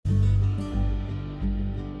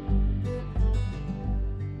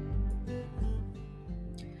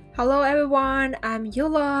Hello everyone, I'm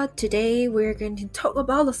Yola. Today we're going to talk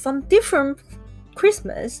about some different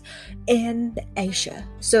Christmas in Asia.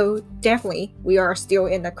 So definitely we are still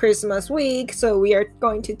in the Christmas week, so we are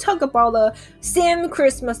going to talk about the same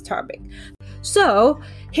Christmas topic. So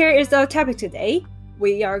here is the topic today.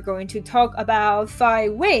 We are going to talk about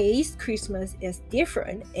 5 ways Christmas is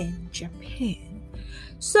different in Japan.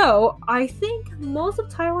 So I think most of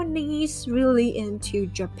Taiwanese really into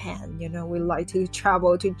Japan. We like to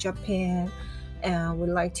travel to Japan and we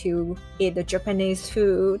like to eat the Japanese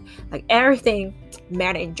food, like everything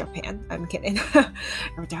made in Japan. I'm kidding.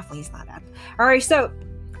 No, definitely is not that. Alright, so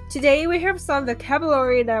today we have some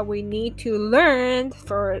vocabulary that we need to learn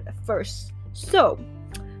for first. So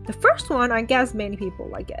the first one, I guess many people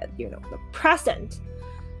like it, the present.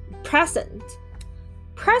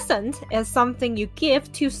 Present is something you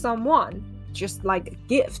give to someone, just like a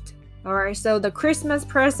gift. Alright, so the Christmas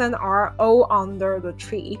presents are all under the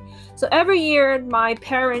tree. So every year, my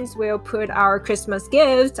parents will put our Christmas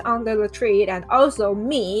gift under the tree, and also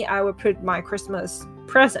me, I will put my Christmas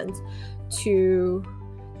present to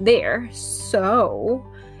there. So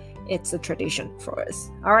it's a tradition for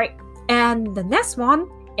us. Alright, and the next one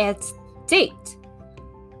is date.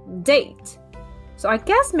 So I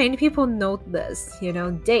guess many people know this,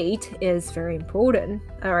 date is very important.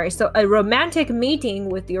 Alright, so a romantic meeting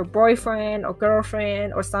with your boyfriend or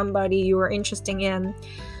girlfriend or somebody you are interested in,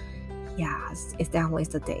 yes, it definitely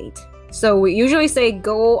is a date. So we usually say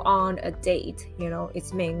go on a date,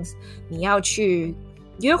 it means 你要去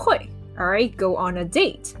约会, alright, go on a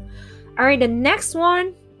date. Alright, the next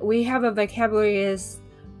one we have a vocabulary is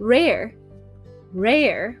rare.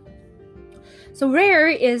 So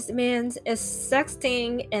rare means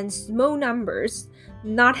existing in small numbers,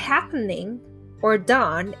 not happening or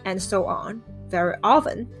done, and so on, very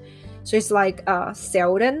often. So it's like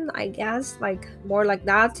seldom, I guess, like more like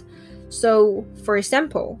that. So for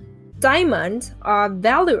example, diamonds are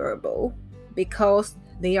valuable because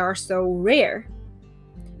they are so rare.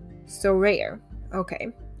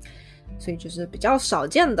 Okay. 所以就是比较少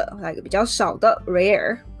见的 like 比较少的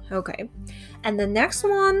rare。Okay. And the next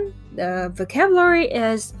one, the vocabulary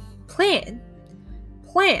is plan.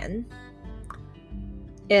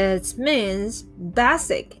 It means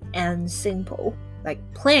basic and simple, like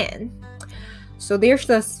plan. So there's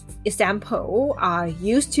this example. I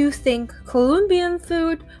used to think Colombian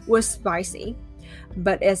food was spicy,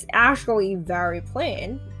 but it's actually very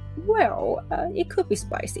plain. Well, it could be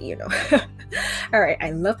spicy, Alright,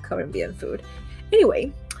 I love Colombian food.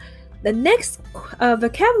 Anyway, the next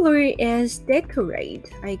vocabulary is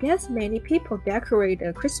decorate. I guess many people decorate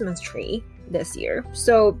a Christmas tree this year.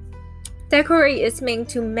 So decorate is meant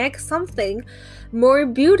to make something more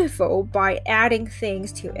beautiful by adding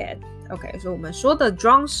things to it. Okay, so 我们说的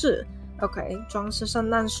装饰 Okay, 装饰圣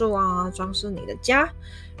诞树啊，装饰你的家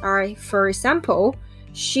Alright, for example,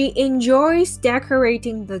 she enjoys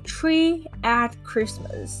decorating the tree at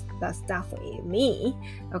Christmas. That's definitely me.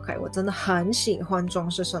 Okay, 我真的很喜欢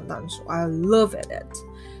装饰圣诞树 I love it.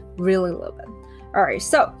 Really love it. Alright,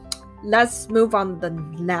 so let's move on to the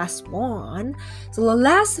last one. So the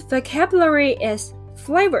last vocabulary is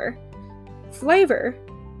flavor.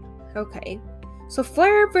 Okay. So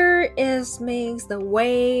flavor means the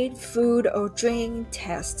way food or drink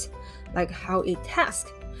tastes, like how it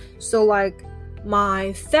tastes. So like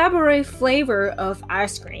my favorite flavor of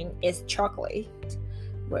ice cream is chocolate.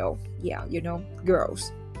 Well, yeah,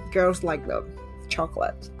 girls like the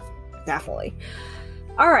chocolate, definitely.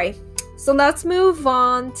 Alright, so let's move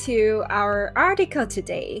on to our article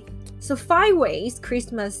today. So 5 ways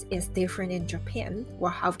Christmas is different in Japan.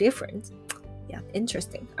 Well, how different? Yeah,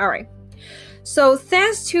 interesting. Alright. So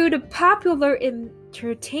thanks to the popular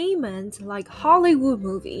entertainment like Hollywood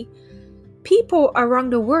movie, people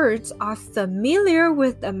around the world are familiar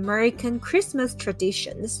with American Christmas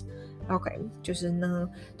traditions. OK, 就是呢，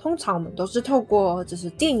通常我们都是透过就是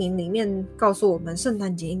电影里面告诉我们圣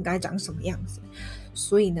诞节应该长什么样子。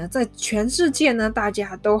所以呢，在全世界呢，大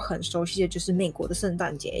家都很熟悉的就是美国的圣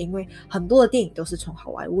诞节，因为很多的电影都是从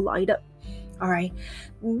好莱坞来的。Alright,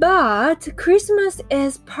 but Christmas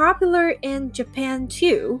is popular in Japan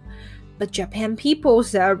too, but Japan people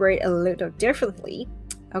celebrate a little differently.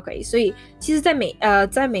 OK, 所以其实在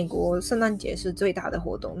美国圣诞节是最大的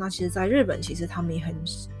活动，那其实在日本其实他们也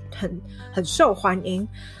很受欢迎。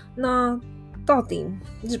那到底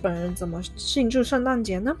日本人怎么庆祝圣诞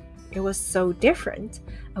节呢？ It was so different.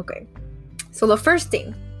 Okay, so the first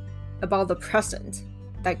thing about the present,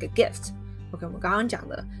 like a gift. OK, 我们刚刚讲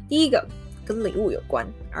的第一个跟礼物有关。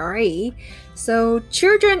Alright, so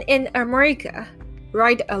children in America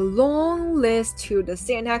write a long list to the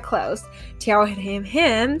Santa Claus, tell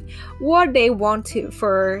him what they want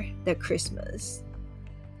for the Christmas.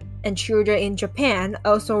 And children in Japan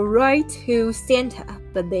also write to Santa,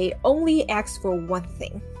 but they only ask for one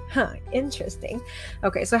thing. Interesting.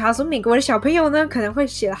 Okay, 所以他说美国的小朋友呢，可能会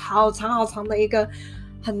写好长好长的一个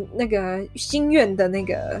很那个心愿的那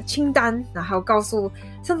个清单，然后告诉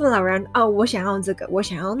圣诞老人我想要这个，我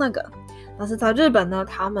想要那个。但是在日本呢，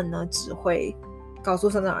他们呢只会告诉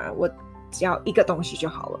圣诞老人，我只要一个东西就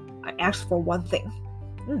好了。I ask for one thing.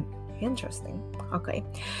 Interesting. Okay.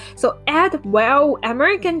 So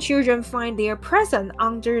American children find their present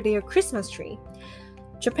under their Christmas tree.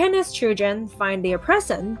 Japanese children find their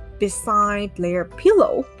present beside their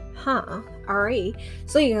pillow. Alright.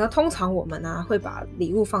 所以呢，通常我们呢会把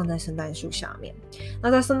礼物放在圣诞树下面。那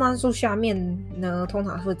在圣诞树下面呢，通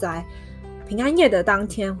常会在平安夜的当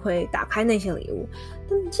天会打开那些礼物。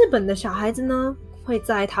但日本的小孩子呢，会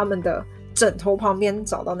在他们的枕头旁边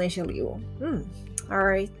找到那些礼物。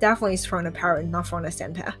Alright, definitely is from the parent, not from the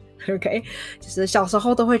Santa. Okay, 就是小时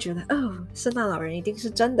候都会觉得圣诞老人一定是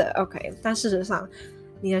真的。Okay, 但事实上，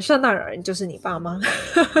你的圣诞老人就是你爸妈。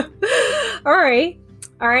Alright,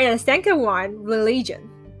 the second one, religion.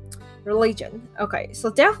 Okay, so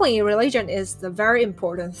definitely religion is the very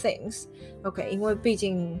important things. Okay, 因为毕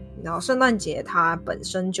竟然后圣诞节它本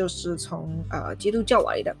身就是从基督教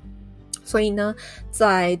来的，所以呢，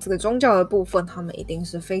在这个宗教的部分，他们一定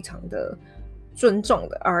是非常的尊重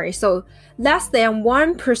的。Alright, so less than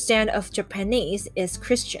 1% of Japanese is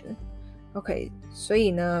Christian. Okay, 所以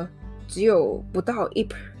呢，只有不到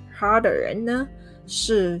1%的人呢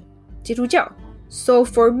是基督教。So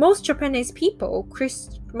for most Japanese people,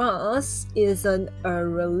 Christmas isn't a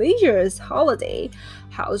religious holiday.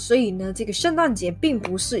 好，所以呢，这个圣诞节并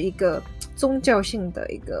不是一个宗教性的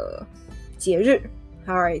一个节日。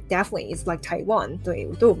Alright, definitely it's like Taiwan. 对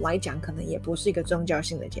我们来讲，可能也不是一个宗教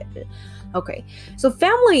性的节日。Okay, so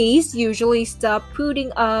families usually stop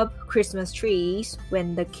putting up Christmas trees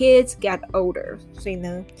when the kids get older. 所以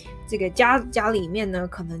呢，这个家里面呢，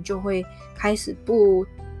可能就会开始不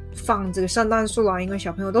放这个圣诞树啦，因为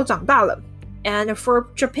小朋友都长大了。And for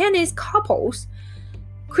Japanese couples,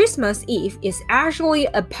 Christmas Eve is actually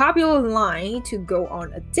a popular line to go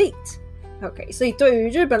on a date. Okay, 所以对于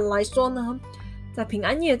日本人来说呢，在平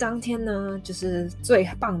安夜当天呢，就是最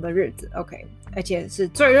棒的日子。Okay, 而且是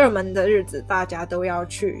最热门的日子，大家都要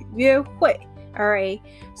去约会。Alright,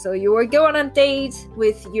 so you will go on a date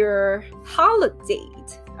with your holiday.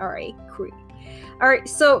 Alright, cool. Alright,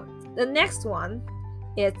 so the next one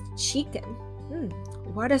is chicken.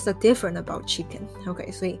 What is the difference about chicken?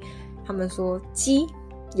 Okay, 所以他们说鸡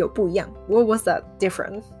有不一样。What was that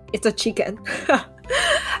difference? It's a chicken.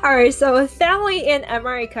 Alright, so a family in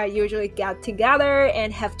America usually get together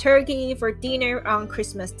and have turkey for dinner on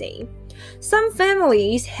Christmas Day. Some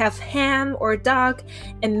families have ham or duck,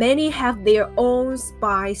 and many have their own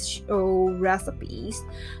spice or recipes.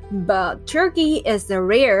 But turkey is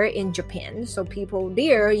rare in Japan, so people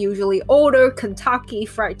there usually order Kentucky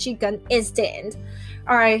Fried Chicken instead.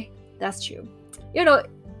 Alright, that's true. You know,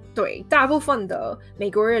 对，大部分的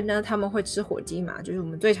美国人呢，他们会吃火鸡嘛，就是我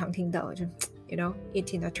们最常听到的，就 you know,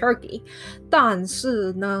 eating a turkey. 但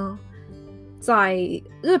是呢，在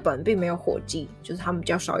日本并没有火鸡，就是他们比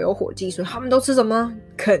较少有火鸡，所以他们都吃什么？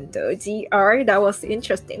肯德基。Alright, that was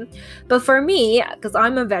interesting. But for me, because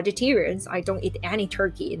I'm a vegetarian, I don't eat any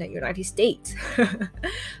turkey in the United States.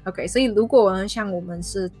 Okay, 所以如果呢，像我们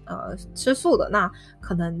是吃素的，那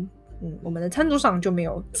可能我们的餐桌上就没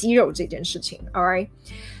有鸡肉这件事情。Alright,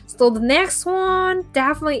 so the next one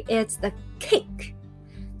definitely is the cake.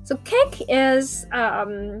 So cake is,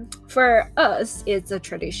 for us, it's a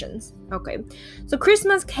tradition. Okay, so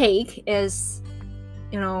Christmas cake is,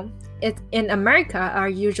 you know, it in America are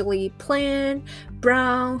usually plain,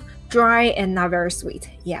 brown, dry, and not very sweet.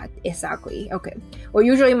 Yeah, exactly. Okay, or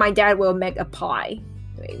usually my dad will make a pie.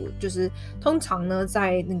 对，就是通常呢，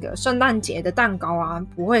在那个圣诞节的蛋糕啊，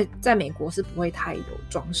不会在美国是不会太有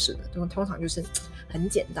装饰的，通常就是很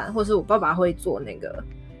简单，或是我爸爸会做那个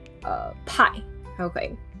pie。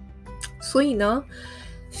Okay. 所以呢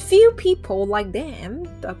few people like them,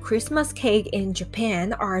 the Christmas cake in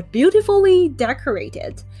Japan are beautifully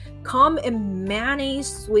decorated, come in many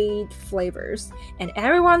sweet flavors, and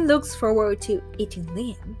everyone looks forward to eating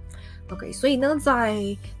them. Okay, 所以呢，在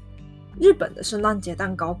日本的圣诞节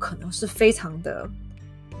蛋糕可能是非常的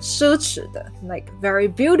奢侈的 like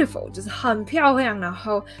very beautiful, 就是很漂亮，然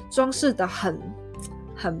后装饰的很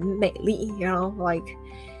美丽 you know, like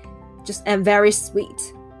just and very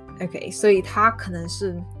sweet.Okay, 所以它可能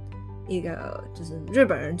是一个就是日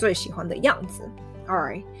本人最喜欢的样子。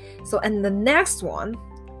Alright, so and the next one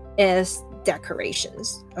is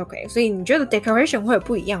decorations. Okay, 所以你觉得 decoration 会有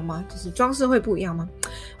不一样吗？就是装饰会不一样吗？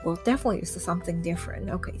 Well, definitely is something different.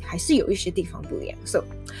 Okay, 还是有一些地方不一样。So,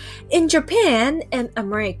 in Japan and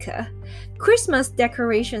America, Christmas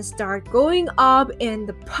decorations start going up in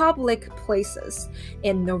the public places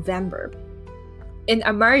in November. In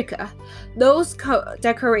America, those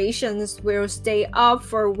decorations will stay up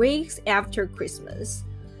for weeks after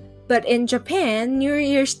Christmas.But in Japan, New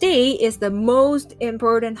Year's Day is the most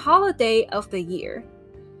important holiday of the year.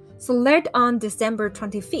 So late on December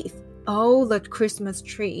 25th, all the Christmas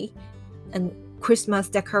tree and Christmas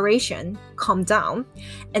decoration come down,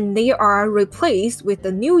 and they are replaced with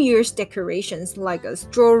the New Year's decorations like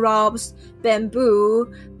straw robes, bamboo,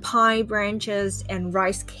 pine branches, and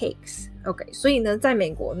rice cakes.OK， 所以呢，在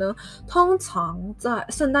美国呢，通常在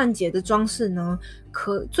圣诞节的装饰呢，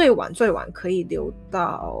最晚可以留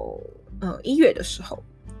到1月的时候。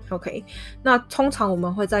OK， 那通常我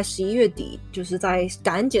们会在11月底，就是在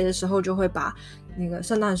感恩节的时候，就会把那个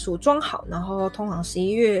圣诞树装好，然后通常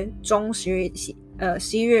11月中、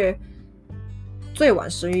11月最晚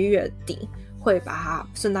11月底会把它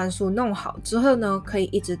圣诞树弄好之后呢，可以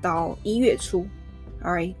一直到1月初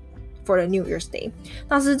 ，Alright。For the New Year's Day，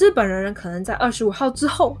 但是日本人可能在25号之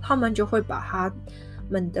后，他们就会把他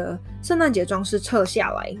们的圣诞节装饰撤下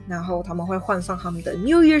来，然后他们会换上他们的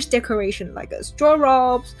New Year's decoration like a straw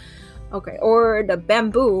robes, okay, or the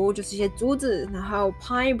bamboo 就是一些竹子，然后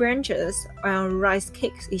pine branches and rice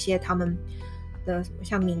cakes 一些他们的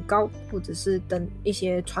像米糕或者是等一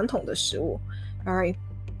些传统的食物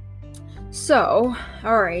 ，alright.So,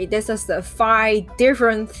 alright, this is the 5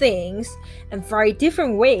 different things and 5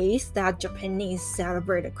 different ways that Japanese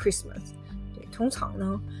celebrate Christmas. 对，通常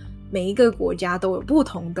呢，每一个国家都有不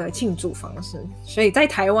同的庆祝方式，所以在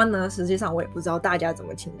台湾呢，实际上我也不知道大家怎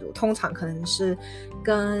么庆祝，通常可能是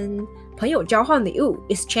跟朋友交换礼物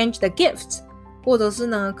 ，exchange the gifts。或者是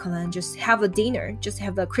呢，可能 just have a dinner, just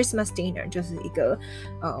have a Christmas dinner， 就是一个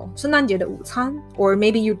圣诞节的午餐 ，or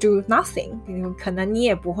maybe you do nothing， 可能你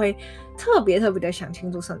也不会特别的想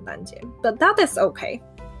庆祝圣诞节 ，but that is okay，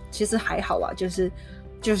 其实还好啦，就是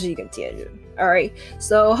一个节日。Alright,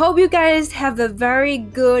 so hope you guys have a very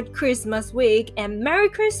good Christmas week and Merry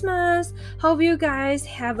Christmas. Hope you guys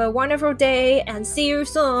have a wonderful day and see you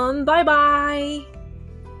soon. Bye bye.